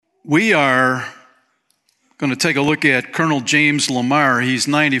We are going to take a look at Colonel James Lamar. He's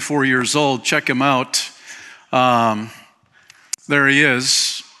 94 years old. Check him out. There he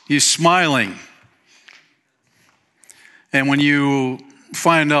is. He's smiling. And when you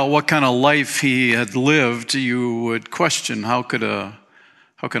find out what kind of life he had lived, you would question how could a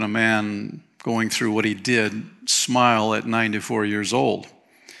man going through what he did smile at 94 years old?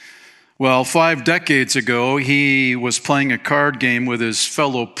 Well, 5 decades ago, he was playing a card game with his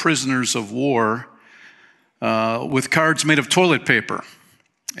fellow prisoners of war with cards made of toilet paper.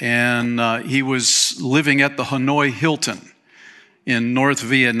 And he was living at the Hanoi Hilton in North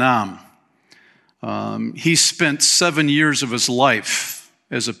Vietnam. He spent 7 years of his life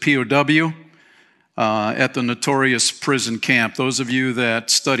as a POW at the notorious prison camp. Those of you that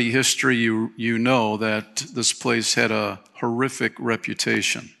study history, you know that this place had a horrific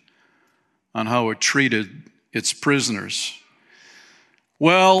reputation on how it treated its prisoners.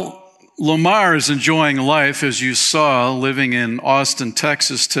 Well, Lamar is enjoying life, as you saw, living in Austin,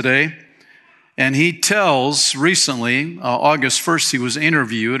 Texas today. And he tells, recently, August 1st, he was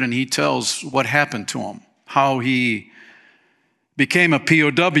interviewed, and he tells what happened to him, how he became a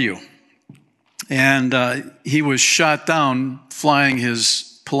POW. And he was shot down flying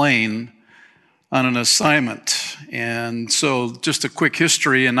his plane on an assignment. And so just a quick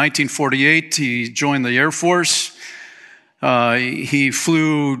history. In 1948, he joined the Air Force. He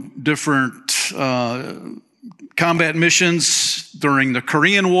flew different combat missions during the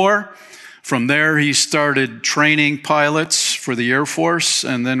Korean War. From there, he started training pilots for the Air Force.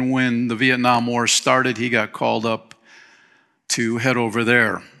 And then when the Vietnam War started, he got called up to head over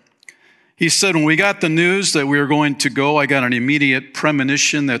there. He said, when we got the news that we were going to go, I got an immediate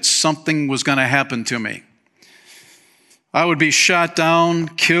premonition that something was going to happen to me. I would be shot down,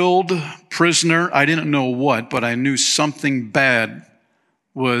 killed, prisoner. I didn't know what, but I knew something bad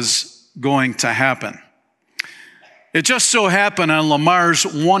was going to happen. It just so happened on Lamar's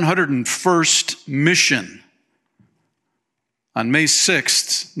 101st mission, on May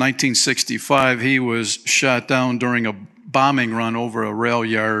 6th, 1965, he was shot down during a bombing run over a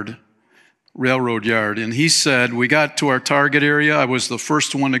railroad yard. And he said, we got to our target area. I was the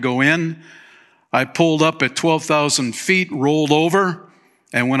first one to go in. I pulled up at 12,000 feet, rolled over.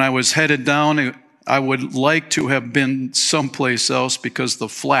 And when I was headed down, I would like to have been someplace else because the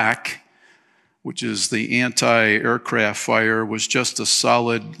flak, which is the anti-aircraft fire, was just a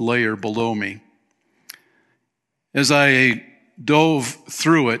solid layer below me. As I dove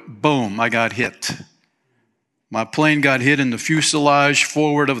through it, boom, I got hit. My plane got hit in the fuselage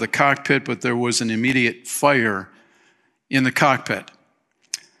forward of the cockpit, but there was an immediate fire in the cockpit.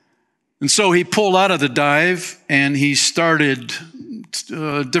 And so he pulled out of the dive and he started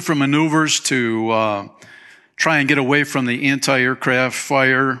different maneuvers to try and get away from the anti-aircraft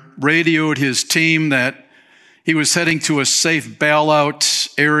fire, radioed his team that he was heading to a safe bailout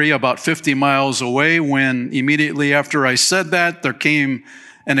area about 50 miles away, when immediately after I said that, there came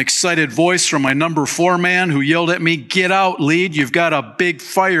an excited voice from my number 4 man who yelled at me, "Get out, lead, you've got a big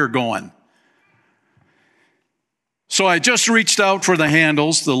fire going." So I just reached out for the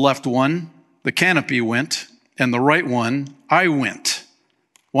handles, the left one, the canopy went, and the right one, I went.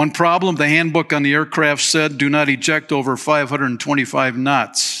 One problem, the handbook on the aircraft said, do not eject over 525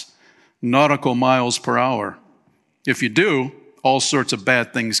 knots, nautical miles per hour. If you do, all sorts of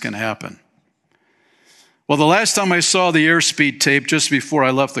bad things can happen. Well, the last time I saw the airspeed tape, just before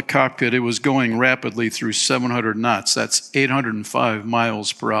I left the cockpit, it was going rapidly through 700 knots. That's 805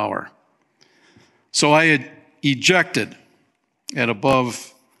 miles per hour. So I had ejected at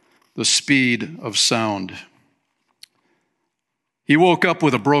above the speed of sound. He woke up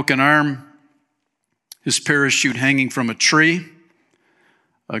with a broken arm, his parachute hanging from a tree.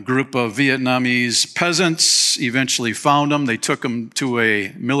 A group of Vietnamese peasants eventually found him. They took him to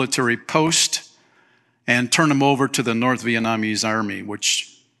a military post and turned him over to the North Vietnamese army,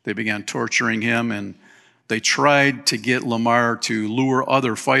 which they began torturing him, and they tried to get Lamar to lure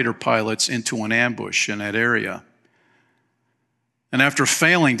other fighter pilots into an ambush in that area. And after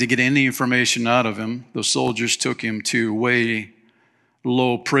failing to get any information out of him, the soldiers took him to Way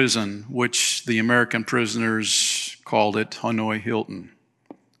Low Prison, which the American prisoners called it Hanoi Hilton,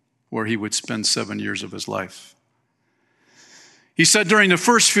 where he would spend 7 years of his life. He said during the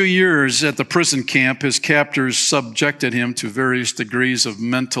first few years at the prison camp, his captors subjected him to various degrees of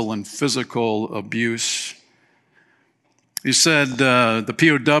mental and physical abuse. He said the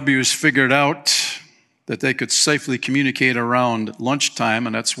POWs figured out that they could safely communicate around lunchtime,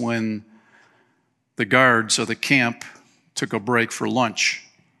 and that's when the guards of the camp took a break for lunch.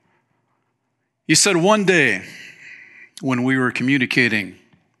 He said one day when we were communicating,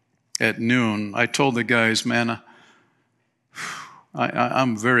 at noon, I told the guys, man,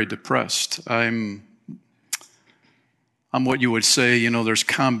 I'm very depressed. I'm what you would say, there's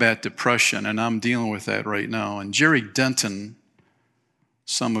combat depression, and I'm dealing with that right now. And Jerry Denton,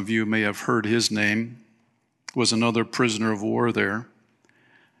 some of you may have heard his name, was another prisoner of war there.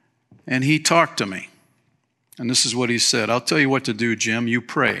 And he talked to me. And this is what he said. I'll tell you what to do, Jim. You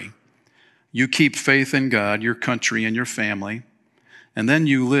pray. You keep faith in God, your country, and your family. And then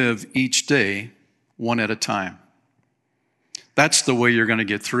you live each day one at a time. That's the way you're going to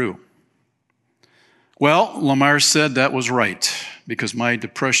get through. Well, Lamar said that was right, because my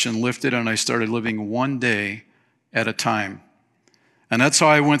depression lifted and I started living one day at a time. And that's how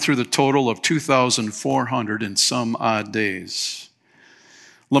I went through the total of 2,400 and some odd days.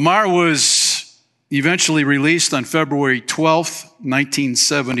 Lamar was eventually released on February 12th,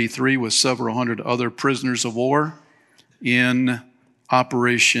 1973, with several hundred other prisoners of war in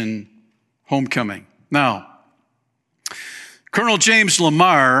Operation Homecoming. Now, Colonel James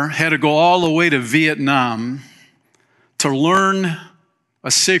Lamar had to go all the way to Vietnam to learn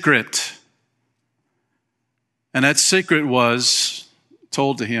a secret. And that secret was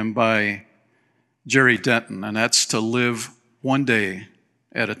told to him by Jerry Denton, and that's to live one day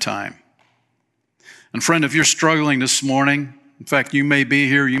at a time. And friend, if you're struggling this morning, in fact, you may be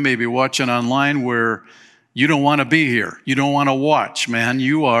here, you may be watching online where you don't want to be here. You don't want to watch, man.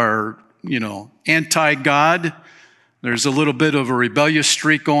 You are, anti-God. There's a little bit of a rebellious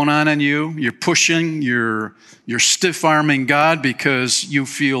streak going on in you. You're pushing, you're stiff-arming God because you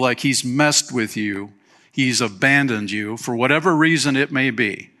feel like He's messed with you. He's abandoned you for whatever reason it may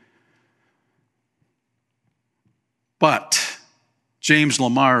be. But James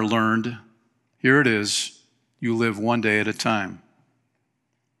Lamar learned, here it is, you live one day at a time.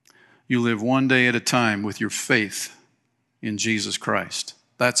 You live one day at a time with your faith in Jesus Christ.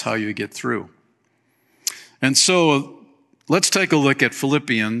 That's how you get through. And so let's take a look at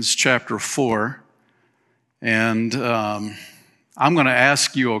Philippians chapter 4. And I'm going to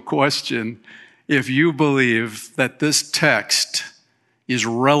ask you a question if you believe that this text is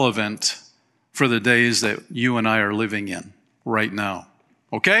relevant for the days that you and I are living in right now.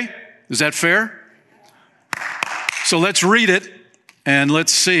 Okay? Is that fair? So let's read it and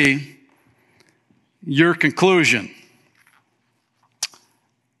let's see your conclusion.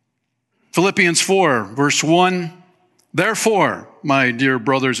 Philippians 4, verse 1. Therefore, my dear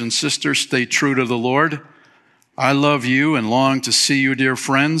brothers and sisters, stay true to the Lord. I love you and long to see you, dear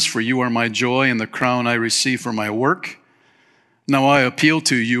friends, for you are my joy and the crown I receive for my work. Now I appeal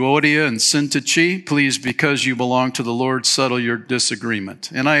to Euodia and Syntyche. Please, because you belong to the Lord, settle your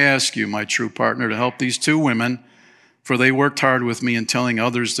disagreement. And I ask you, my true partner, to help these two women, for they worked hard with me in telling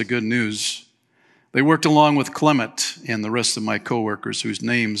others the good news. They worked along with Clement and the rest of my co-workers whose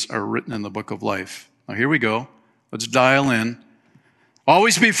names are written in the book of life. Now here we go. Let's dial in.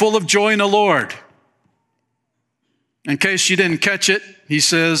 Always be full of joy in the Lord. In case you didn't catch it, he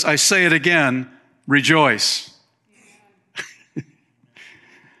says, I say it again, rejoice.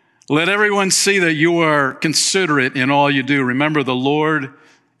 Let everyone see that you are considerate in all you do. Remember, the Lord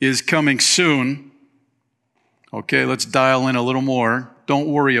is coming soon. Okay, let's dial in a little more. Don't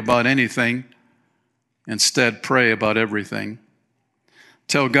worry about anything. Instead, pray about everything.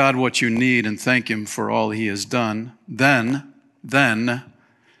 Tell God what you need and thank Him for all He has done. Then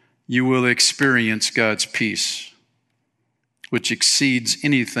you will experience God's peace, which exceeds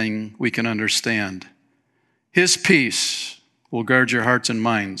anything we can understand. His peace will guard your hearts and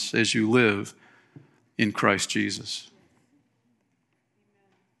minds as you live in Christ Jesus.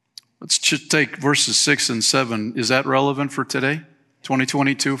 Let's just take verses 6 and 7. Is that relevant for today?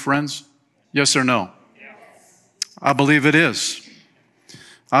 2022, friends? Yes or no? Yes. I believe it is.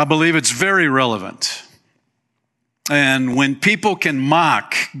 I believe it's very relevant. And when people can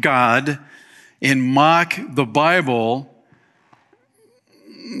mock God and mock the Bible,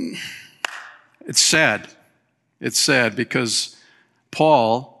 it's sad. It's sad because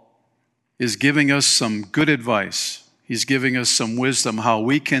Paul is giving us some good advice. He's giving us some wisdom how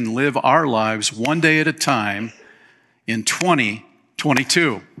we can live our lives one day at a time in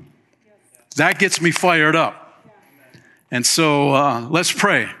 2022. That gets me fired up. And so let's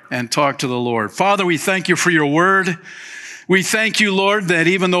pray and talk to the Lord. Father, we thank you for your word. We thank you, Lord, that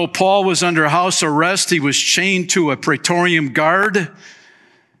even though Paul was under house arrest, he was chained to a Praetorian guard.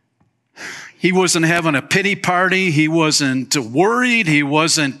 He wasn't having a pity party. He wasn't worried. He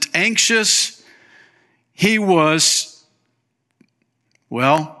wasn't anxious. He was,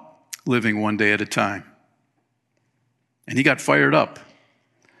 living one day at a time. And he got fired up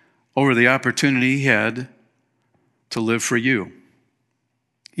over the opportunity he had to live for you.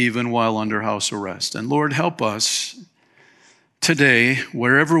 even while under house arrest. And Lord, help us today,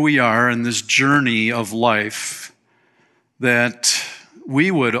 wherever we are in this journey of life, that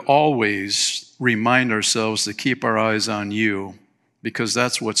we would always remind ourselves to keep our eyes on you, because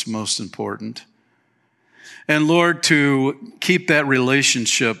that's what's most important. And Lord, to keep that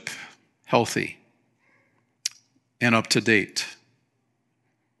relationship healthy and up to date,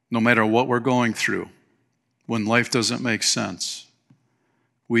 no matter what we're going through. When life doesn't make sense,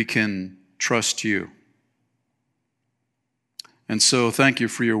 we can trust you. And so thank you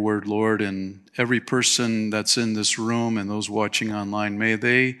for your word, Lord, and every person that's in this room and those watching online, may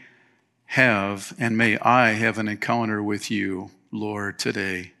they have, and may I have an encounter with you, Lord,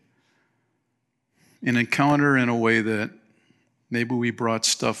 today. An encounter in a way that maybe we brought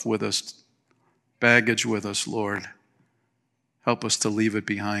stuff with us, baggage with us, Lord. Help us to leave it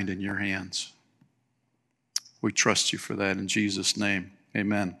behind in your hands. We trust you for that in Jesus' name.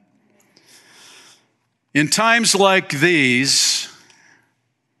 Amen. In times like these,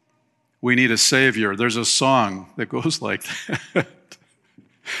 we need a Savior. There's a song that goes like that.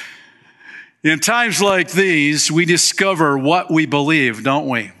 In times like these, we discover what we believe, don't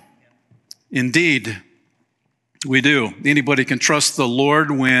we? Indeed, we do. Anybody can trust the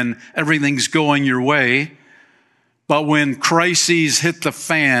Lord when everything's going your way, but when crises hit the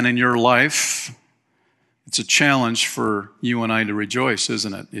fan in your life, it's a challenge for you and I to rejoice,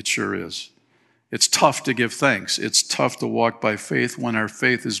 isn't it? It sure is. It's tough to give thanks. It's tough to walk by faith when our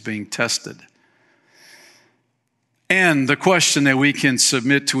faith is being tested. And the question that we can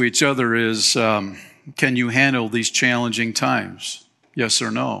submit to each other is, can you handle these challenging times? Yes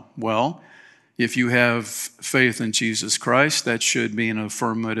or no? Well, if you have faith in Jesus Christ, that should be an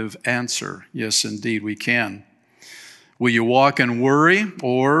affirmative answer. Yes, indeed, we can. Will you walk in worry,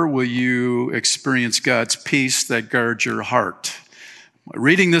 or will you experience God's peace that guards your heart?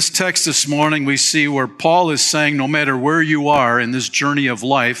 Reading this text this morning, we see where Paul is saying no matter where you are in this journey of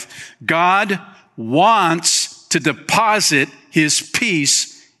life, God wants to deposit his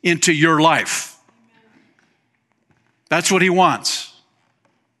peace into your life. That's what he wants.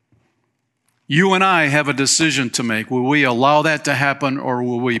 You and I have a decision to make. Will we allow that to happen, or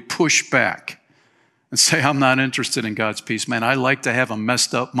will we push back and say, I'm not interested in God's peace? Man, I like to have a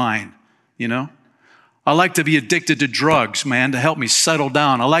messed up mind, you know? I like to be addicted to drugs, man, to help me settle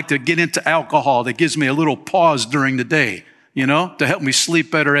down. I like to get into alcohol that gives me a little pause during the day, you know, to help me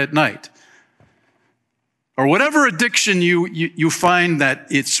sleep better at night. Or whatever addiction you find that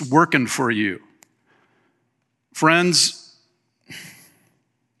it's working for you. Friends,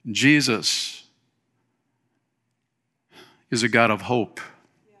 Jesus is a God of hope.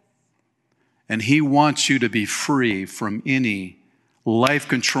 And he wants you to be free from any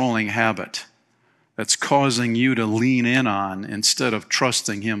life-controlling habit that's causing you to lean in on instead of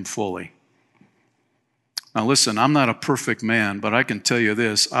trusting him fully. Now listen, I'm not a perfect man, but I can tell you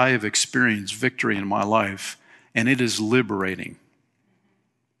this. I have experienced victory in my life, and it is liberating.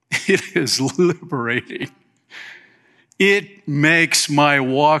 It is liberating. It makes my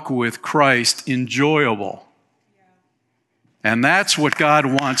walk with Christ enjoyable. And that's what God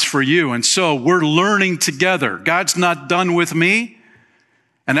wants for you. And so we're learning together. God's not done with me.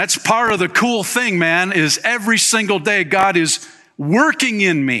 And that's part of the cool thing, man, is every single day God is working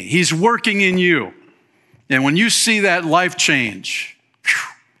in me. He's working in you. And when you see that life change,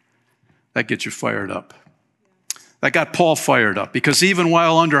 that gets you fired up. That got Paul fired up, because even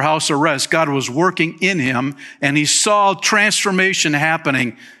while under house arrest, God was working in him, and he saw transformation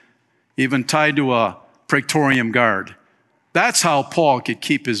happening, even tied to a Praetorian guard. That's how Paul could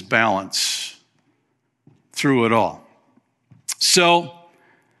keep his balance through it all. So,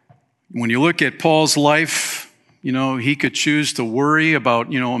 when you look at Paul's life, you know, he could choose to worry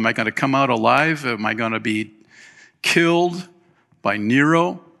about, you know, am I going to come out alive? Am I going to be killed by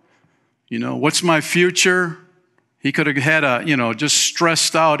Nero? You know, what's my future? He could have had just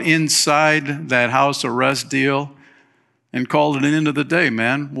stressed out inside that house arrest deal and called it an end of the day,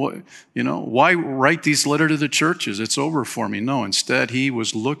 man. Why write these letters to the churches? It's over for me. No, instead, he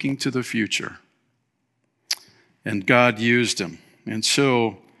was looking to the future. And God used him. And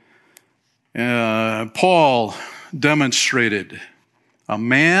so, Paul demonstrated a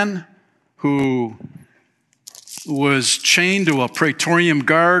man who was chained to a Praetorian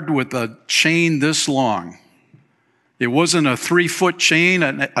guard with a chain this long. It wasn't a 3-foot chain,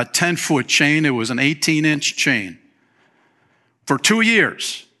 a 10-foot chain. It was an 18-inch chain for 2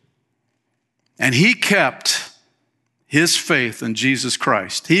 years. And he kept his faith in Jesus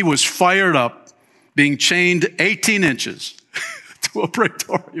Christ. He was fired up, being chained 18 inches to a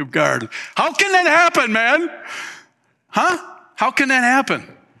Praetorian guard. How can that happen, man? Huh? How can that happen?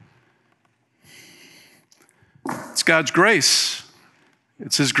 God's grace.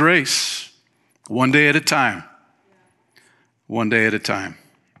 It's His grace. One day at a time. One day at a time.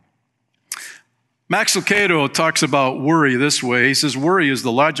 Max Lucado talks about worry this way. He says, worry is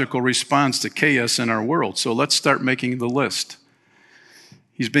the logical response to chaos in our world. So let's start making the list.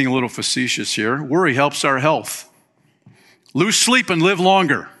 He's being a little facetious here. Worry helps our health. Lose sleep and live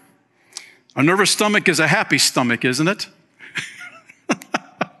longer. A nervous stomach is a happy stomach, isn't it?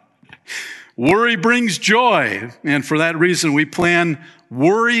 Worry brings joy, and for that reason we plan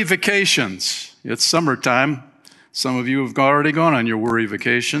worry vacations. It's summertime. Some of you have already gone on your worry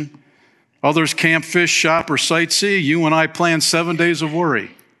vacation. Others camp, fish, shop, or sightsee. You and I plan 7 days of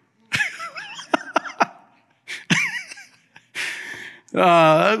worry.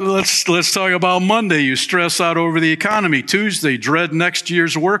 Let's talk about Monday. You stress out over the economy. Tuesday, dread next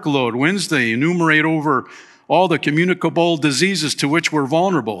year's workload. Wednesday, enumerate over all the communicable diseases to which we're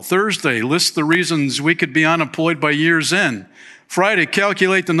vulnerable. Thursday, list the reasons we could be unemployed by year's end. Friday,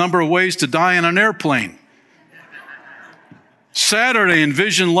 calculate the number of ways to die in an airplane. Saturday,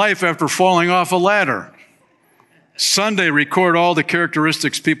 envision life after falling off a ladder. Sunday, record all the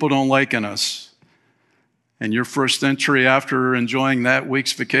characteristics people don't like in us. And your first entry after enjoying that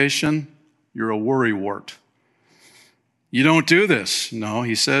week's vacation, you're a worrywart. You don't do this. No,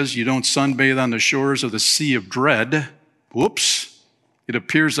 he says you don't sunbathe on the shores of the Sea of Dread. Whoops. It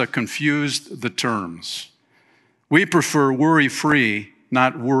appears I confused the terms. We prefer worry-free,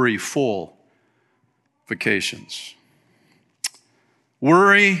 not worry-full vacations.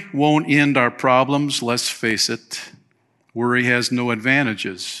 Worry won't end our problems, let's face it. Worry has no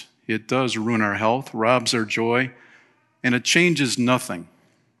advantages. It does ruin our health, robs our joy, and it changes nothing.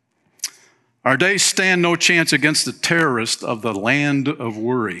 Our days stand no chance against the terrorist of the land of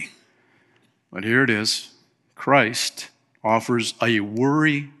worry. But here it is. Christ offers a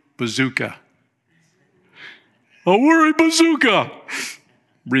worry bazooka. A worry bazooka.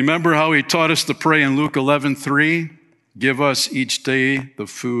 Remember how he taught us to pray in Luke 11:3? Give us each day the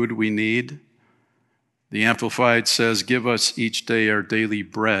food we need. The Amplified says, give us each day our daily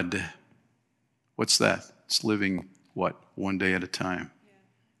bread. What's that? It's living, what? One day at a time.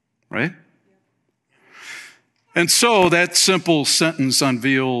 Right? And so that simple sentence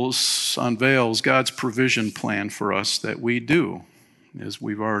unveils God's provision plan for us that we do. As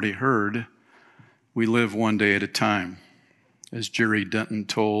we've already heard, we live one day at a time. As Jerry Denton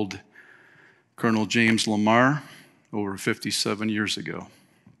told Colonel James Lamar over 57 years ago.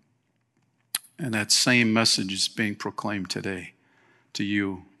 And that same message is being proclaimed today to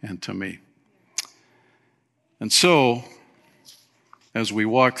you and to me. And so, as we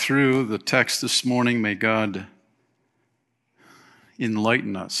walk through the text this morning, may God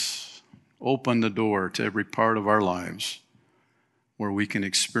enlighten us, open the door to every part of our lives where we can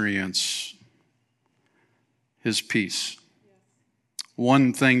experience His peace.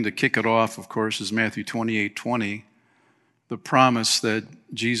 One thing to kick it off, of course, is Matthew 28:20, the promise that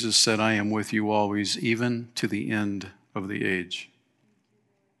Jesus said, I am with you always, even to the end of the age.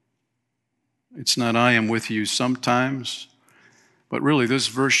 It's not I am with you sometimes, but really this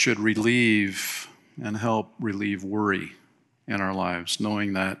verse should relieve and help relieve worry in our lives,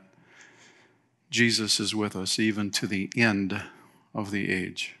 knowing that Jesus is with us even to the end of the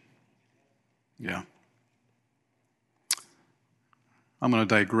age. Yeah. I'm going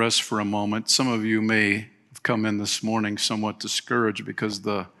to digress for a moment. Some of you may have come in this morning somewhat discouraged because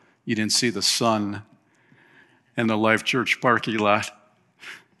you didn't see the sun in the Life Church parking lot.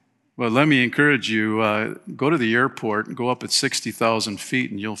 But let me encourage you, go to the airport, go up at 60,000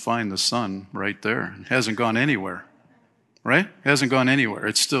 feet, and you'll find the sun right there. It hasn't gone anywhere, right? It hasn't gone anywhere.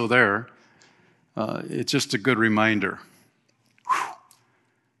 It's still there. It's just a good reminder.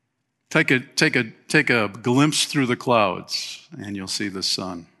 Take a glimpse through the clouds, and you'll see the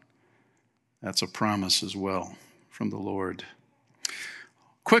sun. That's a promise as well from the Lord.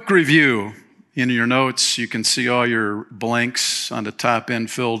 Quick review. In your notes, you can see all your blanks on the top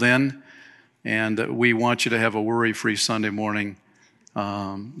end filled in, and we want you to have a worry-free Sunday morning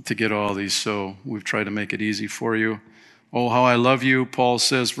to get all these, so we've tried to make it easy for you. Oh, how I love you, Paul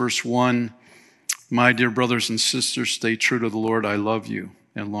says, verse 1, my dear brothers and sisters, stay true to the Lord. I love you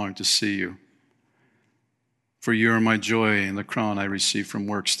and long to see you. For you are my joy and the crown I receive from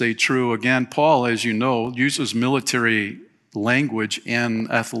work. Stay true. Again, Paul, as you know, uses military language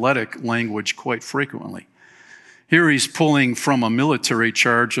and athletic language quite frequently. Here he's pulling from a military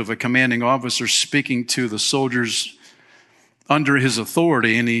charge of a commanding officer speaking to the soldiers under his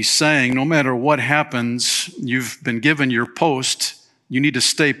authority, and he's saying, no matter what happens, you've been given your post, you need to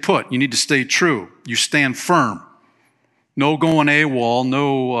stay put, you need to stay true, you stand firm. No going AWOL,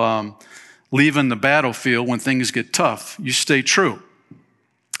 no leaving the battlefield when things get tough. You stay true.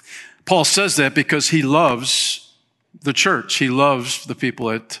 Paul says that because he loves the church. He loves the people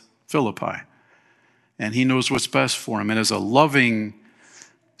at Philippi. And he knows what's best for him. And as a loving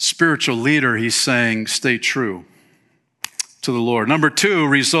spiritual leader, he's saying, stay true to the Lord. Number 2,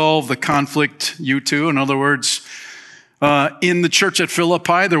 resolve the conflict, you two. In other words, in the church at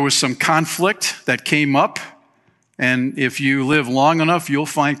Philippi, there was some conflict that came up. And if you live long enough, you'll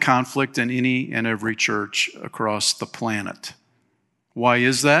find conflict in any and every church across the planet. Why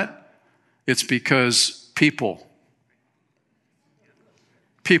is that? It's because people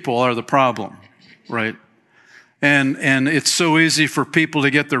are the problem, right? And it's so easy for people to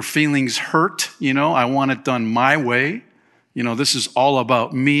get their feelings hurt. I want it done my way. This is all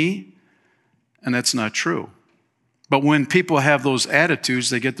about me. And that's not true. But when people have those attitudes,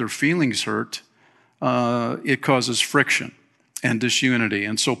 they get their feelings hurt. It causes friction and disunity.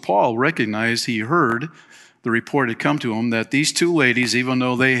 And so Paul recognized, he heard the report had come to him that these two ladies, even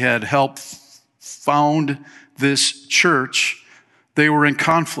though they had helped found this church, they were in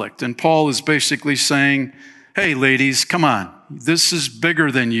conflict. And Paul is basically saying, hey, ladies, come on. This is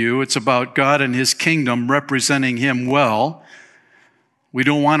bigger than you. It's about God and his kingdom, representing him well. We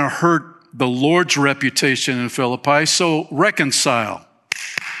don't want to hurt the Lord's reputation in Philippi, so reconcile.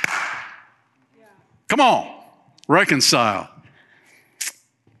 Come on, reconcile.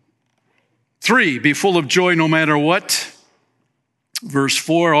 3, be full of joy no matter what. Verse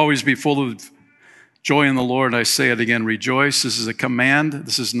 4, always be full of joy in the Lord. I say it again, rejoice. This is a command.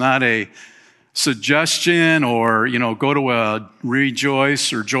 This is not a suggestion or, go to a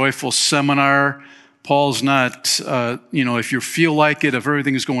rejoice or joyful seminar. Paul's not, if you feel like it, if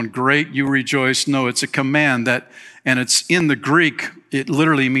everything is going great, you rejoice. No, it's a command and it's in the Greek, it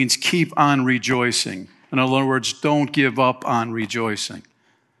literally means keep on rejoicing. In other words, don't give up on rejoicing.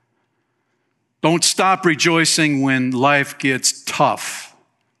 Don't stop rejoicing when life gets tough.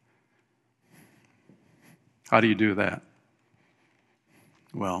 How do you do that?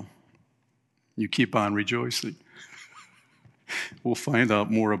 Well, you keep on rejoicing. We'll find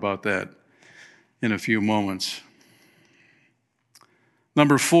out more about that in a few moments.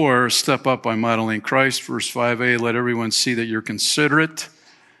 Number 4, step up by modeling Christ. Verse 5a, let everyone see that you're considerate.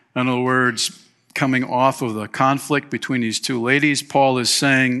 In other words, coming off of the conflict between these two ladies, Paul is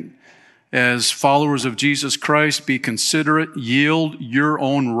saying, as followers of Jesus Christ, be considerate, yield your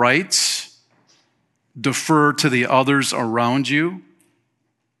own rights, defer to the others around you.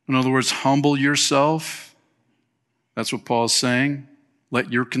 In other words, humble yourself. That's what Paul's saying.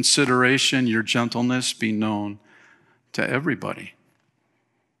 Let your consideration, your gentleness be known to everybody.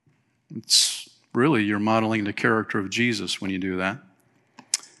 It's really, you're modeling the character of Jesus when you do that.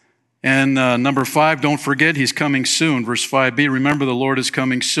 And number 5, don't forget, he's coming soon. Verse 5b, remember the Lord is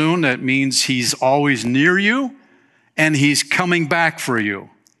coming soon. That means he's always near you and he's coming back for you.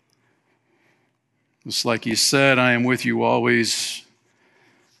 Just like he said, I am with you always.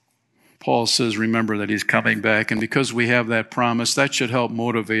 Paul says, remember that he's coming back. And because we have that promise, that should help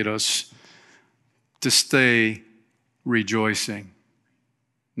motivate us to stay rejoicing,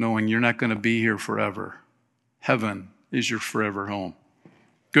 knowing you're not going to be here forever. Heaven is your forever home.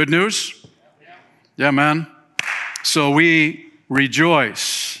 Good news? Yeah, man. So we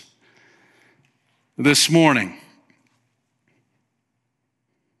rejoice this morning.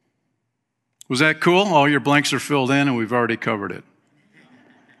 Was that cool? All your blanks are filled in and we've already covered it.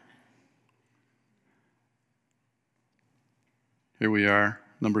 Here we are,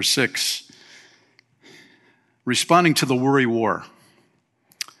 number 6. Responding to the worry war.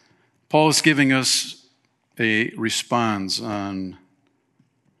 Paul is giving us a response on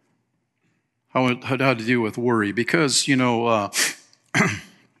how to deal with worry. Because,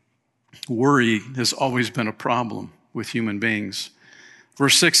 worry has always been a problem with human beings.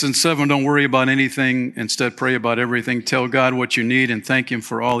 Verse 6 and 7, don't worry about anything. Instead, pray about everything. Tell God what you need and thank him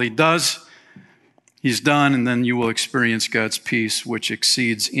for all he does. He's done, and then you will experience God's peace, which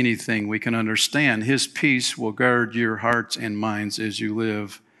exceeds anything we can understand. His peace will guard your hearts and minds as you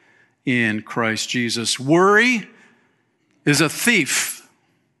live in Christ Jesus. Worry is a thief.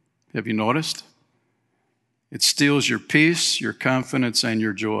 Have you noticed? It steals your peace, your confidence, and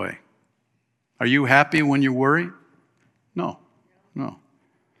your joy. Are you happy when you worry? No.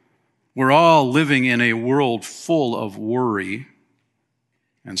 We're all living in a world full of worry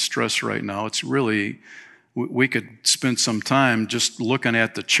and stress right now. It's really, we could spend some time just looking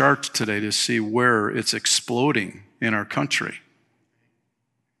at the chart today to see where it's exploding in our country.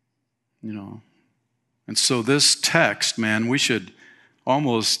 And so this text, man, we should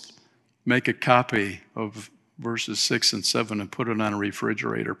almost make a copy of verses 6 and 7 and put it on a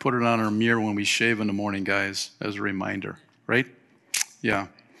refrigerator. Put it on our mirror when we shave in the morning, guys, as a reminder, right? Yeah.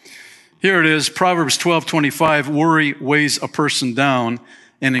 Here it is, Proverbs 12:25, worry weighs a person down,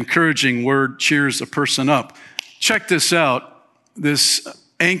 an encouraging word cheers a person up. Check this out, this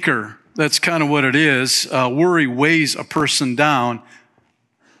anchor, that's kind of what it is. Worry weighs a person down.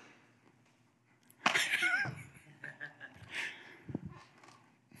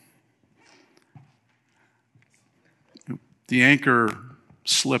 The anchor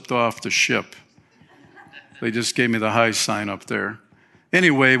slipped off the ship. They just gave me the high sign up there.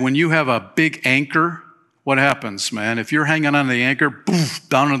 Anyway, when you have a big anchor, what happens, man? If you're hanging on the anchor, poof,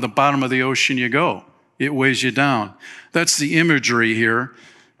 down at the bottom of the ocean you go. It weighs you down. That's the imagery here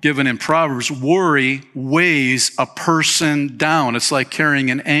given in Proverbs. Worry weighs a person down. It's like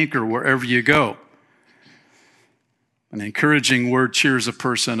carrying an anchor wherever you go. An encouraging word cheers a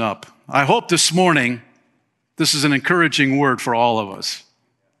person up. I hope this morning this is an encouraging word for all of us,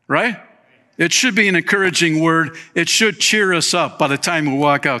 right? It should be an encouraging word. It should cheer us up by the time we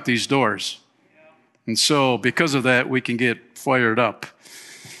walk out these doors. And so because of that, we can get fired up.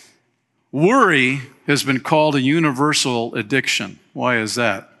 Worry has been called a universal addiction. Why is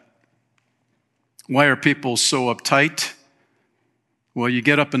that? Why are people so uptight? Well, you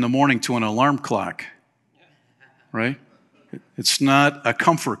get up in the morning to an alarm clock, right? It's not a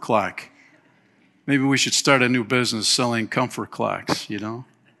comfort clock. Maybe we should start a new business selling comfort clocks,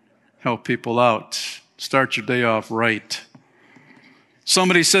 Help people out. Start your day off right.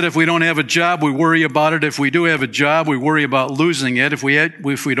 Somebody said if we don't have a job, we worry about it. If we do have a job, we worry about losing it. If we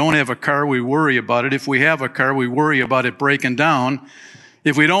don't have a car, we worry about it. If we have a car, we worry about it breaking down.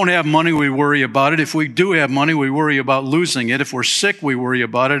 If we don't have money, we worry about it. If we do have money, we worry about losing it. If we're sick, we worry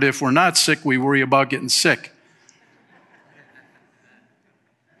about it. If we're not sick, we worry about getting sick.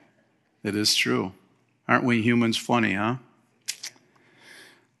 It is true. Aren't we humans funny, huh?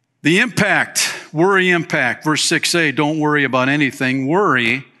 The impact, worry impact, verse 6a, don't worry about anything.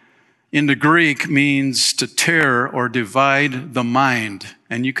 Worry in the Greek means to tear or divide the mind.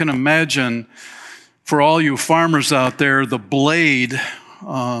 And you can imagine, for all you farmers out there, the blade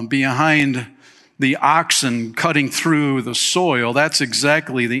behind the oxen cutting through the soil, that's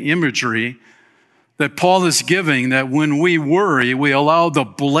exactly the imagery that Paul is giving, that when we worry, we allow the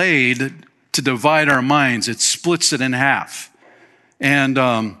blade to divide our minds. It splits it in half. And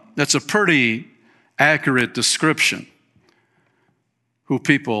that's a pretty accurate description who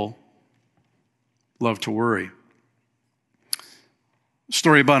people love to worry. A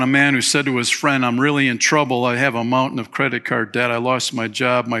story about a man who said to his friend, I'm really in trouble. I have a mountain of credit card debt. I lost my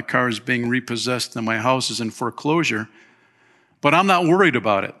job. My car is being repossessed and my house is in foreclosure. But I'm not worried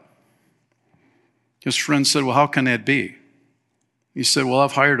about it. His friend said, well, how can that be? He said, well,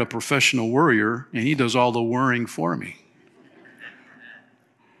 I've hired a professional worrier, and he does all the worrying for me.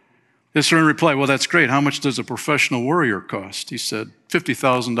 His friend replied, well, that's great. How much does a professional worrier cost? He said,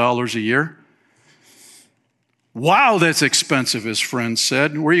 $50,000 a year. Wow, that's expensive, his friend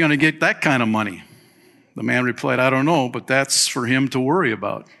said. Where are you going to get that kind of money? The man replied, I don't know, but that's for him to worry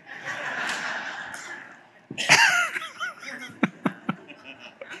about.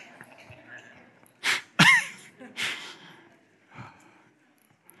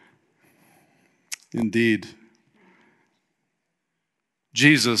 Indeed.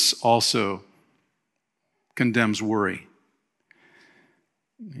 Jesus also condemns worry.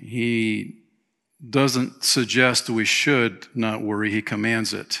 He doesn't suggest we should not worry. He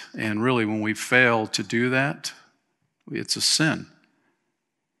commands it. And really, when we fail to do that, it's a sin.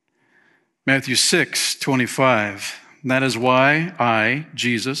 Matthew 6:25. That is why I,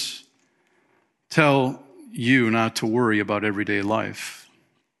 Jesus, tell you not to worry about everyday life.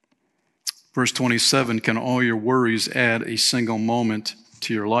 Verse 27, can all your worries add a single moment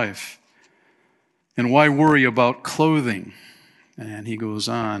to your life? And why worry about clothing? And he goes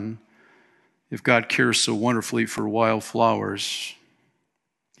on, if God cares so wonderfully for wildflowers,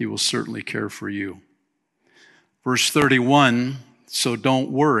 he will certainly care for you. Verse 31, so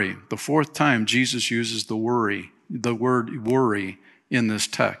don't worry. The fourth time Jesus uses the word worry in this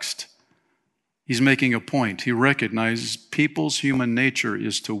text. He's making a point. He recognizes people's human nature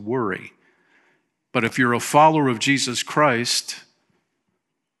is to worry. But if you're a follower of Jesus Christ,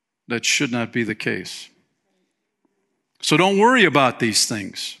 that should not be the case. So don't worry about these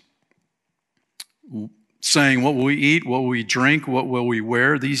things. Saying what will we eat, what will we drink, what will we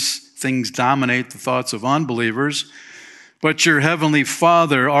wear, these things dominate the thoughts of unbelievers. But your heavenly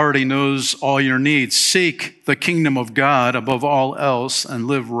Father already knows all your needs. Seek the kingdom of God above all else and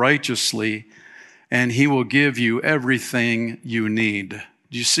live righteously, and he will give you everything you need.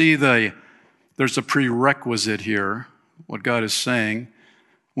 Do you see the there's a prerequisite here. What God is saying,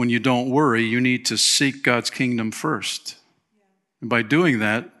 when you don't worry, you need to seek God's kingdom first. And by doing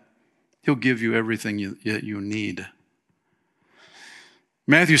that, He'll give you everything you need.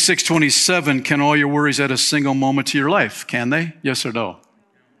 Matthew 6:27, can all your worries add a single moment to your life? Can they? Yes or no?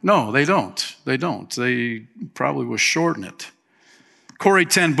 No, they don't. They don't. They probably will shorten it. Corrie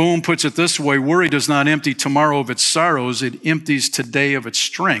ten Boom puts it this way, worry does not empty tomorrow of its sorrows, it empties today of its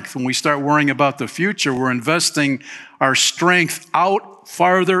strength. When we start worrying about the future, we're investing our strength out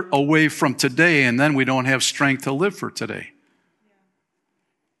farther away from today, and then we don't have strength to live for today.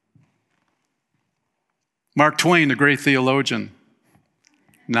 Mark Twain, the great theologian,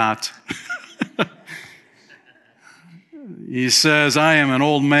 not. He says, I am an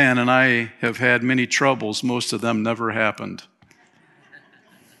old man and I have had many troubles. Most of them never happened.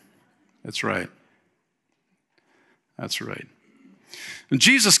 That's right. That's right. And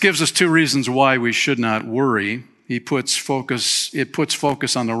Jesus gives us two reasons why we should not worry. It puts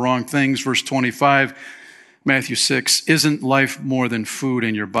focus on the wrong things. Verse 25, Matthew 6, isn't life more than food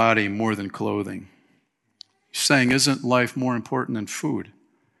and your body more than clothing? He's saying, isn't life more important than food?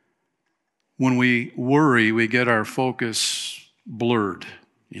 When we worry, we get our focus blurred,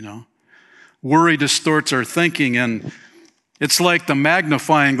 Worry distorts our thinking, and it's like the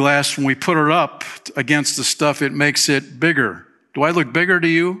magnifying glass. When we put it up against the stuff, it makes it bigger. Do I look bigger to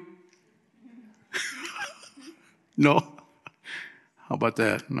you? No? How about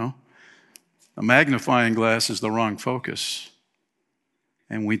that? No? A magnifying glass is the wrong focus.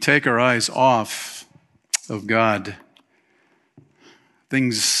 And we take our eyes off of God,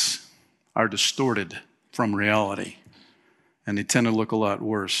 things are distorted from reality, and they tend to look a lot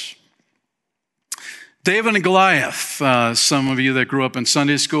worse. David and Goliath. Some of you that grew up in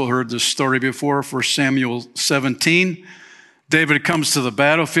Sunday school heard this story before, 1 Samuel 17. David comes to the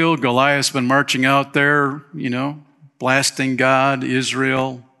battlefield. Goliath's been marching out there, blasting God,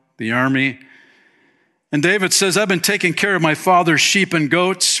 Israel, the army. And David says, I've been taking care of my father's sheep and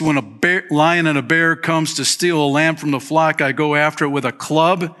goats. When a lion and a bear comes to steal a lamb from the flock, I go after it with a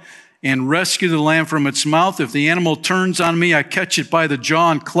club and rescue the lamb from its mouth. If the animal turns on me, I catch it by the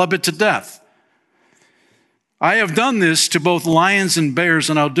jaw and club it to death. I have done this to both lions and bears,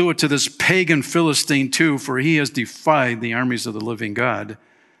 and I'll do it to this pagan Philistine too, for he has defied the armies of the living God.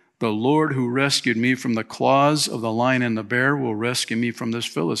 The Lord who rescued me from the claws of the lion and the bear will rescue me from this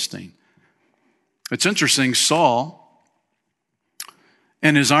Philistine. It's interesting, Saul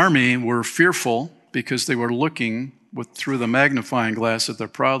and his army were fearful because they were looking through the magnifying glass at their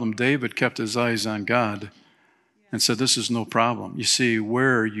problem. David kept his eyes on God and said, this is no problem. You see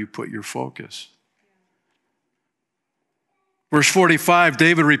where you put your focus. Verse 45,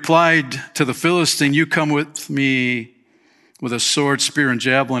 David replied to the Philistine, you come with me with a sword, spear, and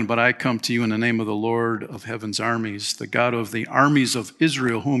javelin, but I come to you in the name of the Lord of heaven's armies, the God of the armies of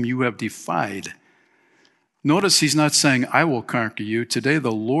Israel, whom you have defied. Notice he's not saying, I will conquer you. Today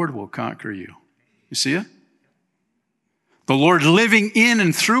the Lord will conquer you. You see it? The Lord living in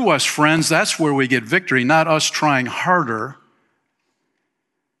and through us, friends, that's where we get victory, not us trying harder.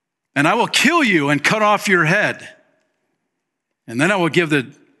 And I will kill you and cut off your head. And then I will give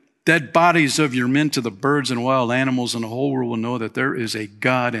the dead bodies of your men to the birds and wild animals, and the whole world will know that there is a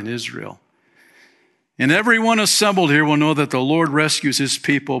God in Israel. And everyone assembled here will know that the Lord rescues his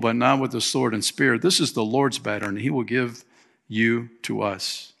people, but not with the sword and spear. This is the Lord's battle, and he will give you to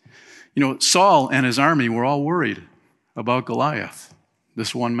us. Saul and his army were all worried about Goliath,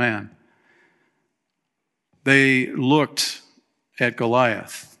 this one man. They looked at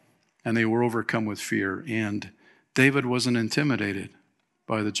Goliath, and they were overcome with fear. And David wasn't intimidated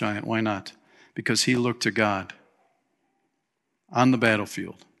by the giant. Why not? Because he looked to God on the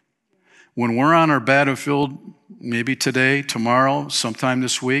battlefield. When we're on our battlefield, maybe today, tomorrow, sometime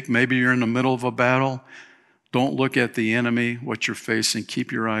this week, maybe you're in the middle of a battle, don't look at the enemy, what you're facing.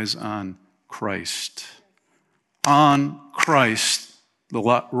 Keep your eyes on Christ. On Christ,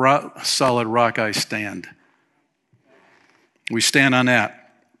 the solid rock I stand. We stand on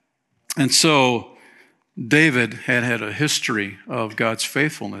that. And so David had a history of God's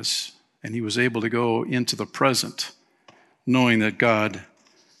faithfulness, and he was able to go into the present knowing that God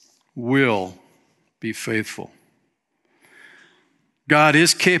will be faithful. God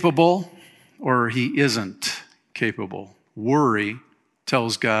is capable, or he isn't capable. Worry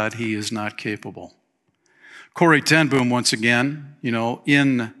tells God he is not capable. Corrie ten Boom, once again,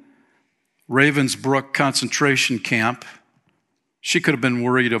 in Ravensbrück concentration camp, she could have been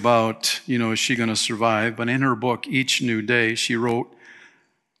worried about, is she going to survive? But in her book, Each New Day, she wrote,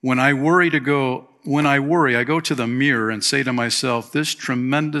 when I worry to go when I worry, I go to the mirror and say to myself, this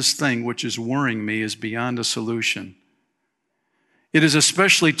tremendous thing which is worrying me is beyond a solution. It is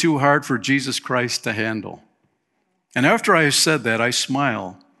especially too hard for Jesus Christ to handle. And after I have said that, I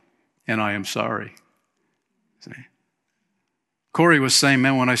smile and I am sorry. See? Corey was saying,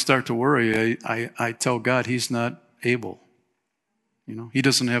 man, when I start to worry, I tell God he's not able. He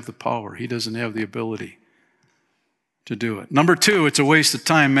doesn't have the power. He doesn't have the ability to do it. Number 2, it's a waste of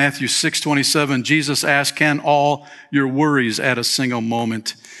time. Matthew 6:27, Jesus asked, can all your worries add a single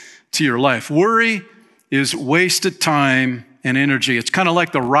moment to your life? Worry is wasted time and energy. It's kind of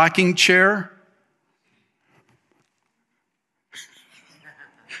like the rocking chair.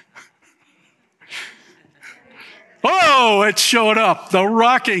 Oh, it showed up, the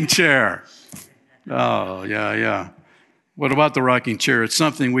rocking chair. Oh, yeah. What about the rocking chair? It's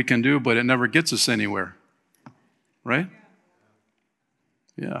something we can do, but it never gets us anywhere. Right?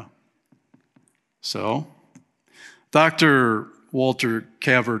 Yeah. So, Dr. Walter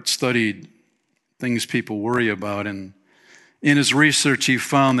Cavert studied things people worry about, and in his research, he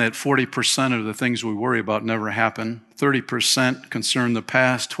found that 40% of the things we worry about never happen. 30% concern the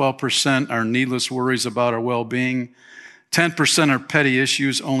past. 12% are needless worries about our well-being. 10% are petty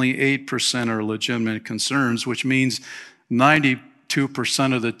issues. Only 8% are legitimate concerns, which means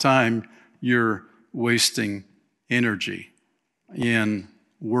 92% of the time you're wasting energy in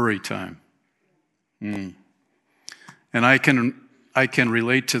worry time. And I can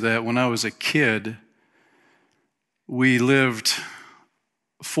relate to that. When I was a kid, we lived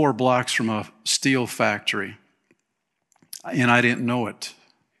 4 blocks from a steel factory, and I didn't know it.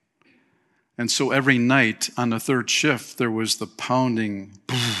 And so every night on the 3rd shift, there was the pounding.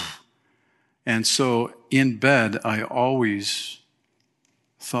 And so in bed, I always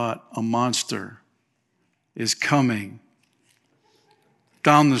thought a monster is coming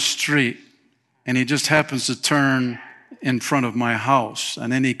down the street, and he just happens to turn in front of my house,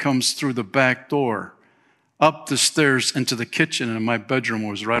 and then he comes through the back door, up the stairs into the kitchen, and my bedroom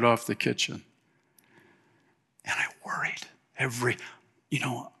was right off the kitchen. And I worried every,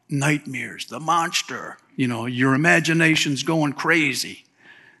 nightmares, the monster, your imagination's going crazy.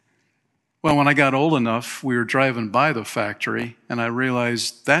 Well, when I got old enough, we were driving by the factory, and I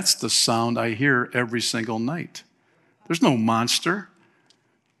realized that's the sound I hear every single night. There's no monster.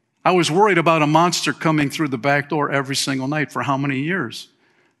 I was worried about a monster coming through the back door every single night for how many years?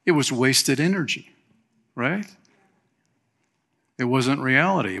 It was wasted energy, right? It wasn't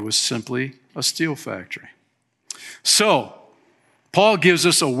reality. It was simply a steel factory. So, Paul gives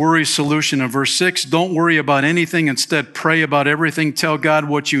us a worry solution in verse 6. Don't worry about anything. Instead, pray about everything. Tell God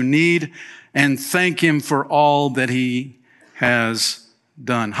what you need and thank Him for all that He has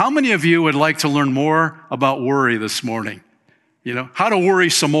done. How many of you would like to learn more about worry this morning? How to worry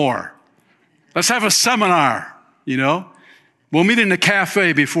some more. Let's have a seminar, We'll meet in the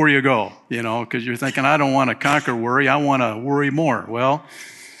cafe before you go, because you're thinking, I don't want to conquer worry. I want to worry more. Well,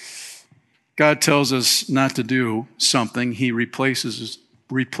 God tells us not to do something. He replaces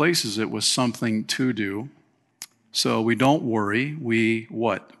it with something to do. So we don't worry. We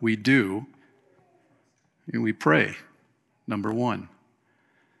what? We do. And we pray, number 1.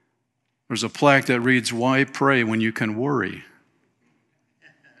 There's a plaque that reads, why pray when you can worry?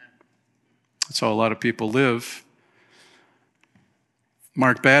 That's how a lot of people live.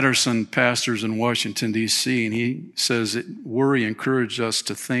 Mark Batterson pastors in Washington, D.C., and he says that worry encourages us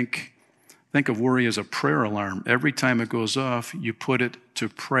to think of worry as a prayer alarm. Every time it goes off, you put it to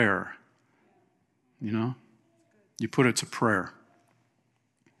prayer. You put it to prayer.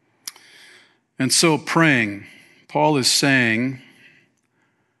 And so praying, Paul is saying,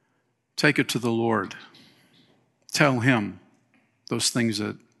 take it to the Lord. Tell Him those things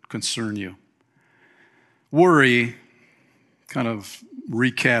that concern you. Worry, kind of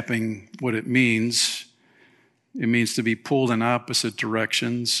recapping what it means to be pulled in opposite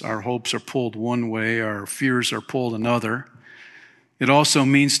directions. Our hopes are pulled one way, our fears are pulled another. It also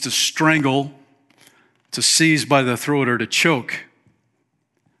means to strangle, to seize by the throat, or to choke.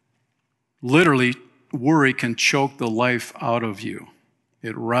 Literally, worry can choke the life out of you.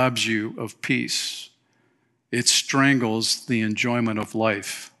 It robs you of peace. It strangles the enjoyment of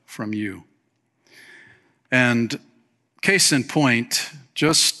life from you. And case in point,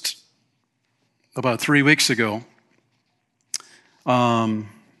 just about 3 weeks ago, there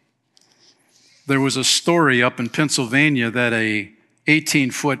was a story up in Pennsylvania that a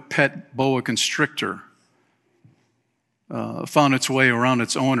 18-foot pet boa constrictor found its way around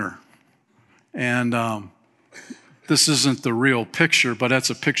its owner. And this isn't the real picture, but that's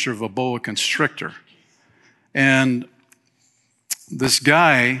a picture of a boa constrictor. And this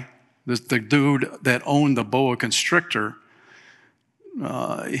guy The dude that owned the boa constrictor,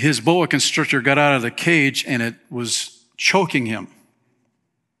 his boa constrictor got out of the cage and it was choking him.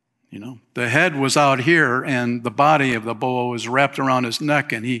 You know, the head was out here and the body of the boa was wrapped around his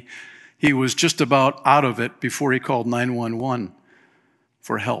neck, and he was just about out of it before he called 911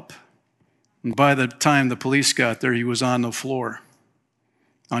 for help. And by the time the police got there, he was on the floor,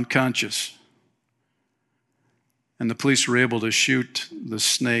 unconscious. And the police were able to shoot the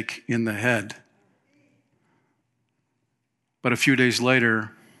snake in the head. But a few days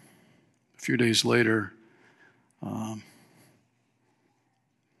later,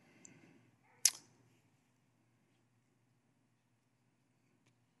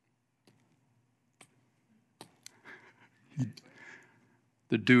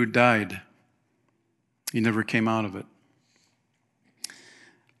 the dude died. He never came out of it.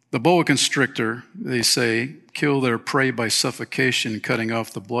 The boa constrictor, they say, kill their prey by suffocation, cutting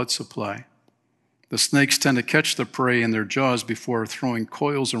off the blood supply. The snakes tend to catch the prey in their jaws before throwing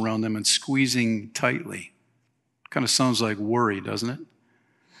coils around them and squeezing tightly. Kind of sounds like worry, doesn't it?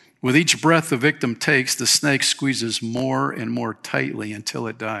 With each breath the victim takes, the snake squeezes more and more tightly until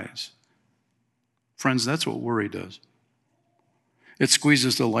it dies. Friends, that's what worry does. It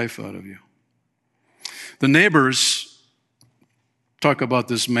squeezes the life out of you. The neighbors talk about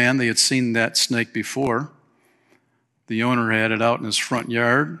this man. They had seen that snake before. The owner had it out in his front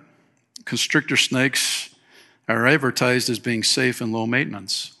yard. Constrictor snakes are advertised as being safe and low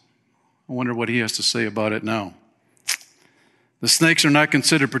maintenance. I wonder what he has to say about it now. The snakes are not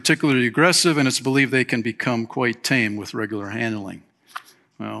considered particularly aggressive, and it's believed they can become quite tame with regular handling.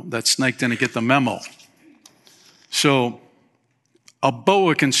 Well, that snake didn't get the memo. So, a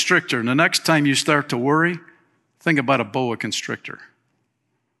boa constrictor. And the next time you start to worry, think about a boa constrictor.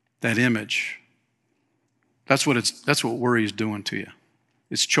 That image. That's what worry is doing to you.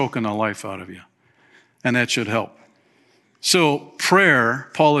 It's choking the life out of you. And that should help. So prayer,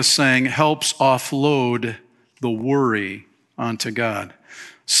 Paul is saying, helps offload the worry onto God.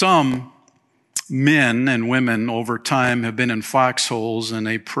 Some men and women over time have been in foxholes and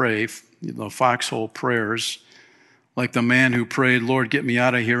they pray, the foxhole prayers, like the man who prayed, Lord, get me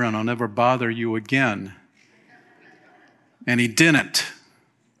out of here and I'll never bother you again. And he didn't.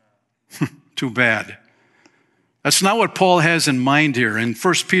 Too bad. That's not what Paul has in mind here. In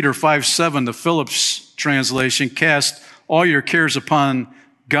 1 Peter 5:7, the Phillips translation, cast all your cares upon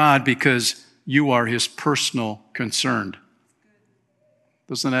God because you are his personal concern.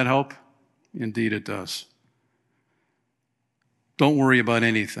 Doesn't that help? Indeed it does. Don't worry about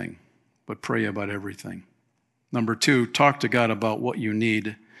anything, but pray about everything. Number 2, talk to God about what you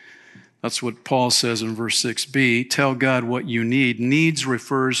need. That's what Paul says in verse 6b. Tell God what you need. Needs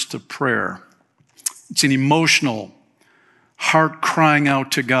refers to prayer. It's an emotional heart crying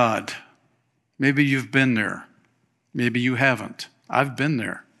out to God. Maybe you've been there. Maybe you haven't. I've been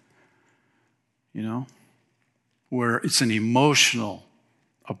there. You know, where it's an emotional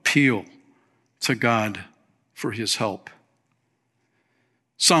appeal to God for his help.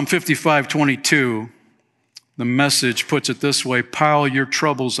 Psalm 55:22. The Message puts it this way, pile your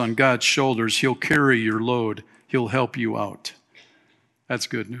troubles on God's shoulders. He'll carry your load. He'll help you out. That's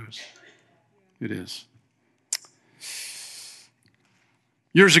good news. It is.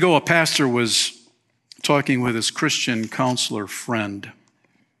 Years ago, a pastor was talking with his Christian counselor friend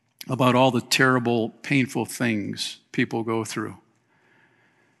about all the terrible, painful things people go through.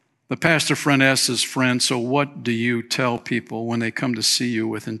 The pastor friend asked his friend, so what do you tell people when they come to see you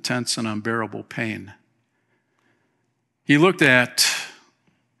with intense and unbearable pain? He looked at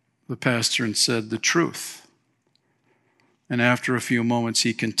the pastor and said, the truth. And after a few moments,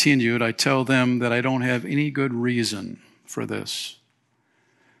 he continued, I tell them that I don't have any good reason for this,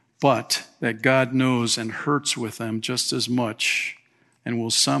 but that God knows and hurts with them just as much and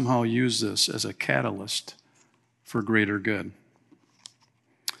will somehow use this as a catalyst for greater good.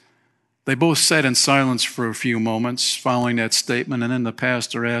 They both sat in silence for a few moments following that statement, and then the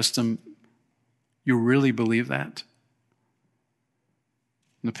pastor asked him, you really believe that?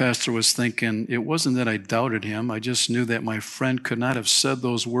 And the pastor was thinking, it wasn't that I doubted him. I just knew that my friend could not have said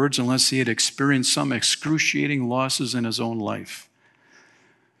those words unless he had experienced some excruciating losses in his own life.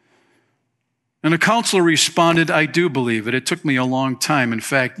 And the counselor responded, I do believe it. It took me a long time, in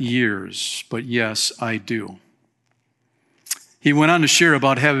fact, years, but yes, I do. He went on to share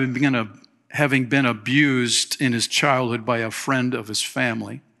about having been abused in his childhood by a friend of his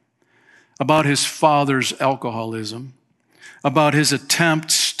family, about his father's alcoholism, about his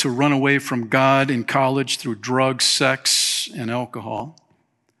attempts to run away from God in college through drugs, sex, and alcohol.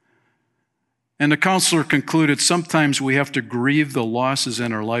 And the counselor concluded, sometimes we have to grieve the losses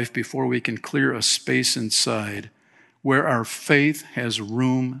in our life before we can clear a space inside where our faith has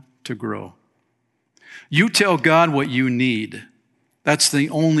room to grow. You tell God what you need. That's the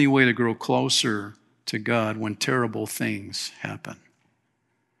only way to grow closer to God when terrible things happen.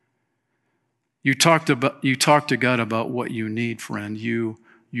 You talk to God about what you need, friend. You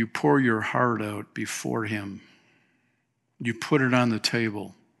pour your heart out before Him. You put it on the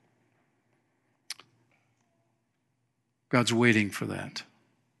table. God's waiting for that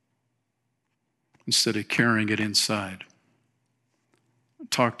instead of carrying it inside.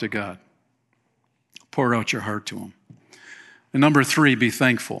 Talk to God. Pour out your heart to Him. And number 3, be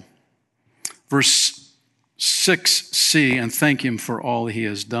thankful. Verse 6c, and thank Him for all He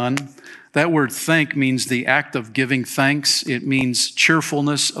has done. That word thank means the act of giving thanks. It means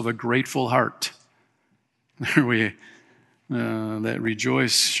cheerfulness of a grateful heart. There that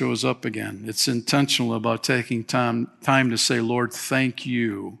rejoice shows up again. It's intentional about taking time to say, Lord, thank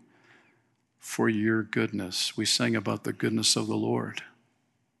you for your goodness. We sang about the goodness of the Lord.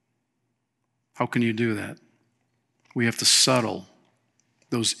 How can you do that? We have to settle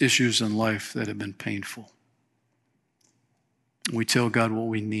those issues in life that have been painful. We tell God what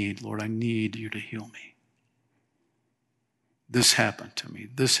we need. Lord, I need you to heal me. This happened to me.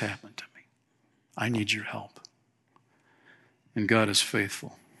 This happened to me. I need your help. And God is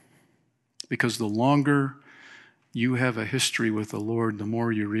faithful. Because the longer you have a history with the Lord, the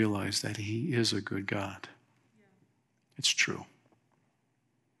more you realize that He is a good God. It's true.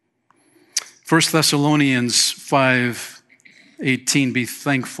 1 Thessalonians 5:18, be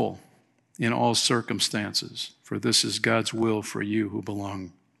thankful in all circumstances, for this is God's will for you who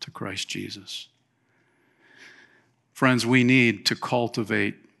belong to Christ Jesus. Friends, we need to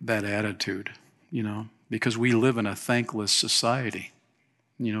cultivate that attitude, because we live in a thankless society.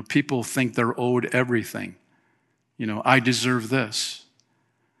 People think they're owed everything. I deserve this.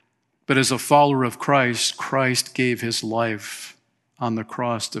 But as a follower of Christ, Christ gave His life on the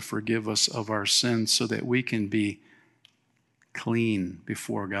cross to forgive us of our sins so that we can be clean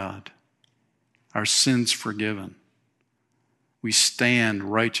before God. Our sins forgiven. We stand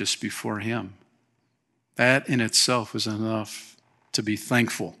righteous before Him. That in itself is enough to be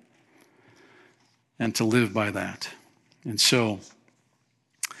thankful and to live by that. And so,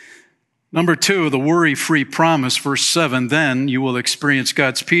 number 2, the worry-free promise, verse 7, then you will experience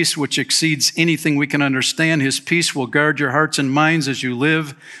God's peace, which exceeds anything we can understand. His peace will guard your hearts and minds as you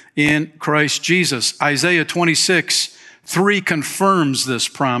live in Christ Jesus. Isaiah 26:3 confirms this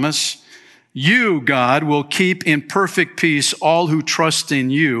promise. You, God, will keep in perfect peace all who trust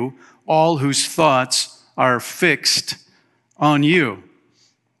in you, all whose thoughts are fixed on you.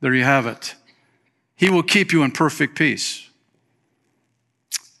 There you have it. He will keep you in perfect peace.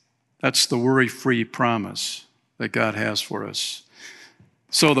 That's the worry-free promise that God has for us.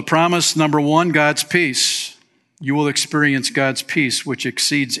 So the promise, number 1, God's peace. You will experience God's peace, which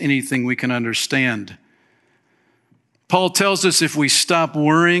exceeds anything we can understand. Paul tells us if we stop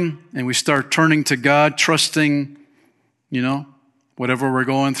worrying and we start turning to God, trusting, whatever we're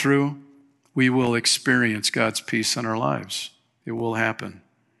going through, we will experience God's peace in our lives. It will happen.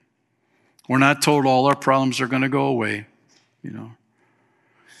 We're not told all our problems are going to go away,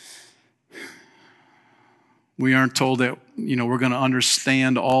 We aren't told that, we're going to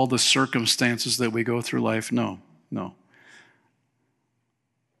understand all the circumstances that we go through life. No.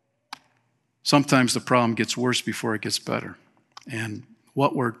 Sometimes the problem gets worse before it gets better. And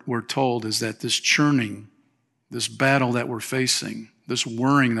what we're told is that this churning, this battle that we're facing, this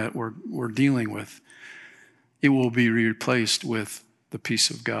worrying that we're dealing with, it will be replaced with the peace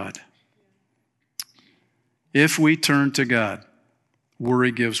of God. If we turn to God,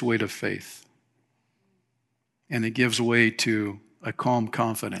 worry gives way to faith. And it gives way to a calm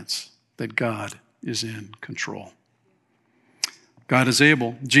confidence that God is in control. God is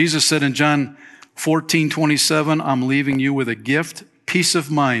able. Jesus said in John 14:27, I'm leaving you with a gift, peace of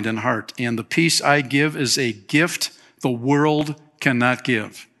mind and heart. And the peace I give is a gift the world cannot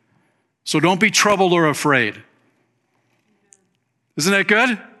give. So don't be troubled or afraid. Isn't that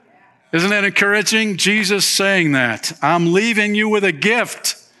good? Isn't that encouraging? Jesus saying that. I'm leaving you with a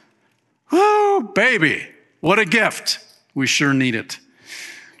gift. Woo, baby. What a gift. We sure need it.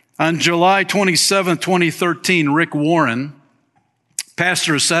 On July 27, 2013, Rick Warren,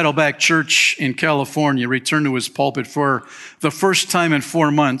 pastor of Saddleback Church in California, returned to his pulpit for the first time in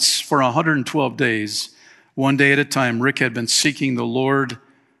 4 months for 112 days. One day at a time, Rick had been seeking the Lord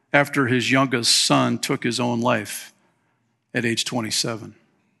after his youngest son took his own life at age 27.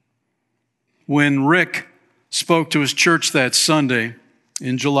 When Rick spoke to his church that Sunday,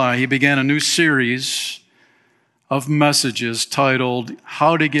 in July, he began a new series of messages titled,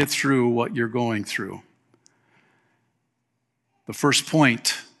 How to Get Through What You're Going Through. The first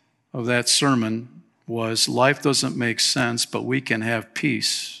point of that sermon was, life doesn't make sense, but we can have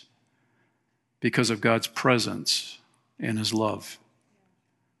peace because of God's presence and His love.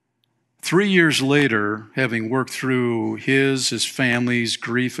 3 years later, having worked through his family's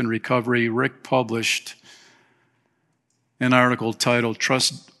grief and recovery, Rick published an article titled,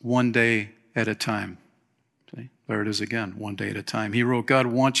 Trust One Day at a Time. See? There it is again, one day at a time. He wrote, God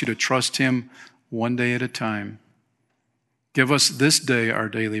wants you to trust Him one day at a time. Give us this day our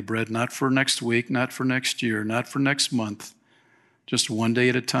daily bread, not for next week, not for next year, not for next month, just one day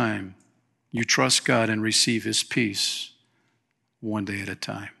at a time. You trust God and receive His peace one day at a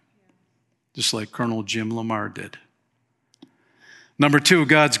time, just like Colonel Jim Lamar did. Number 2,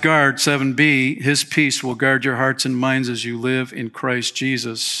 God's guard, 7b, His peace will guard your hearts and minds as you live in Christ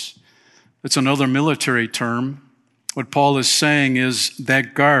Jesus. It's another military term. What Paul is saying is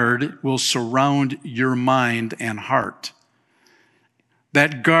that guard will surround your mind and heart.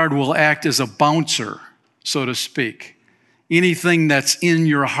 That guard will act as a bouncer, so to speak. Anything that's in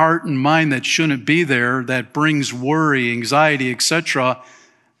your heart and mind that shouldn't be there, that brings worry, anxiety, etc.,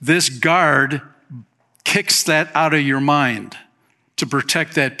 this guard kicks that out of your mind to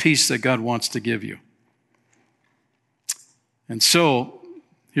protect that peace that God wants to give you. And so,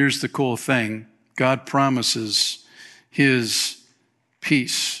 here's the cool thing. God promises His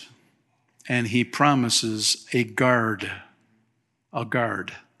peace, and He promises a guard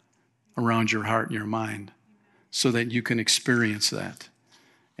around your heart and your mind so that you can experience that.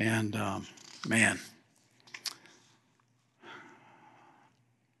 And man.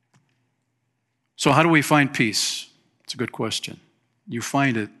 So how do we find peace? It's a good question. You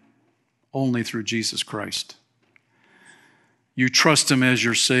find it only through Jesus Christ. You trust Him as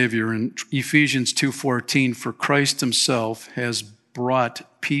your Savior. In Ephesians 2:14, for Christ Himself has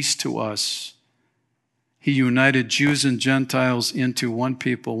brought peace to us. He united Jews and Gentiles into one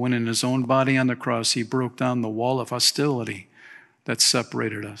people when in His own body on the cross He broke down the wall of hostility that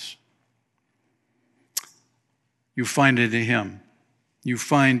separated us. You find it in Him. You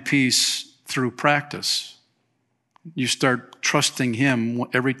find peace through practice. You start trusting Him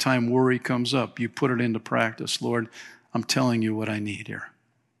every time worry comes up. You put it into practice. Lord, I'm telling you what I need here.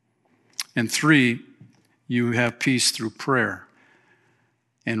 And 3, you have peace through prayer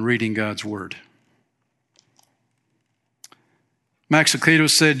and reading God's Word. Max Lucado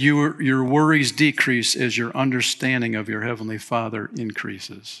said, your worries decrease as your understanding of your Heavenly Father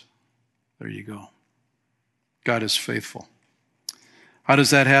increases. There you go. God is faithful. How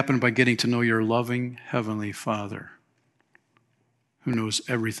does that happen? By getting to know your loving Heavenly Father who knows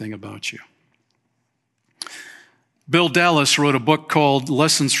everything about you. Bill Dallas wrote a book called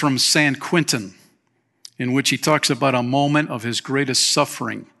Lessons from San Quentin, in which he talks about a moment of his greatest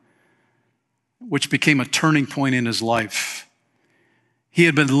suffering, which became a turning point in his life. He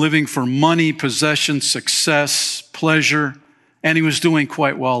had been living for money, possession, success, pleasure, and he was doing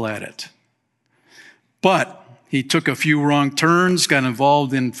quite well at it. But he took a few wrong turns, got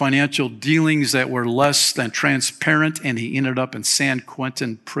involved in financial dealings that were less than transparent, and he ended up in San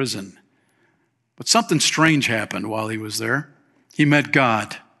Quentin prison. But something strange happened while he was there. He met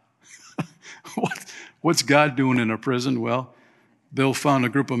God. What's God doing in a prison? Well, Bill found a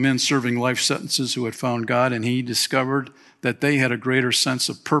group of men serving life sentences who had found God, and he discovered that they had a greater sense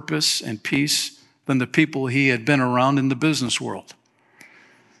of purpose and peace than the people he had been around in the business world.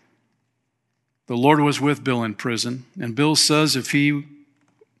 The Lord was with Bill in prison, and Bill says if he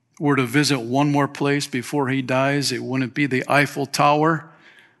were to visit one more place before he dies, it wouldn't be the Eiffel Tower,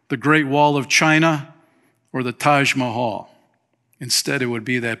 the Great Wall of China, or the Taj Mahal. Instead, it would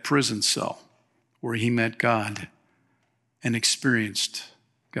be that prison cell where he met God and experienced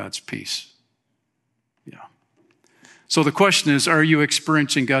God's peace. Yeah. So the question is, are you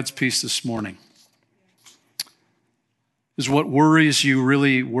experiencing God's peace this morning? Is what worries you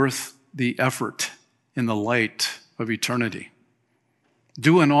really worth the effort in the light of eternity?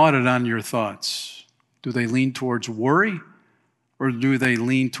 Do an audit on your thoughts. Do they lean towards worry, or do they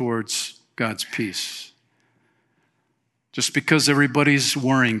lean towards God's peace? Just because everybody's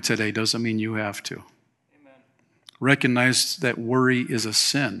worrying today doesn't mean you have to. Amen. Recognize that worry is a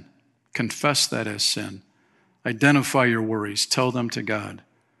sin. Confess that as sin. Identify your worries. Tell them to God.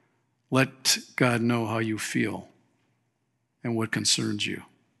 Let God know how you feel and what concerns you.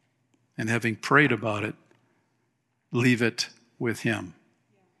 And having prayed about it, leave it with Him.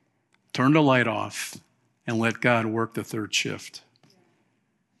 Turn the light off and let God work the third shift.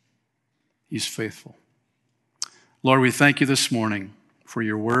 He's faithful. Lord, we thank you this morning for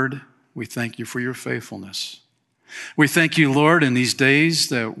your word. We thank you for your faithfulness. We thank you, Lord, in these days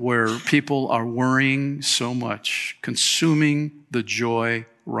that where people are worrying so much, consuming the joy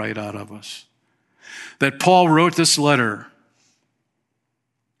right out of us, that Paul wrote this letter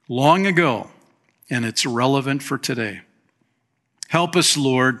long ago, and it's relevant for today. Help us,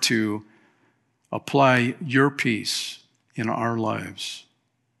 Lord, to apply your peace in our lives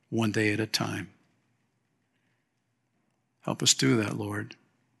one day at a time. Help us do that, Lord.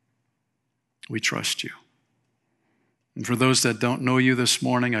 We trust you. And for those that don't know you this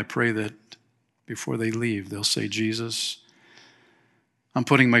morning, I pray that before they leave, they'll say, Jesus, I'm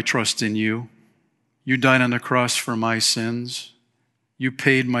putting my trust in you. You died on the cross for my sins. You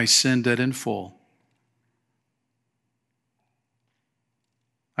paid my sin debt in full.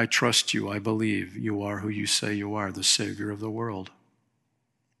 I trust you. I believe you are who you say you are, the Savior of the world.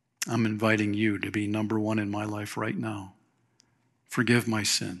 I'm inviting you to be number one in my life right now. Forgive my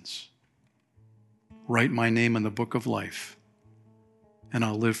sins. Write my name in the book of life, and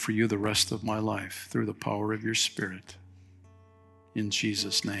I'll live for you the rest of my life through the power of your Spirit. In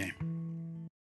Jesus' name.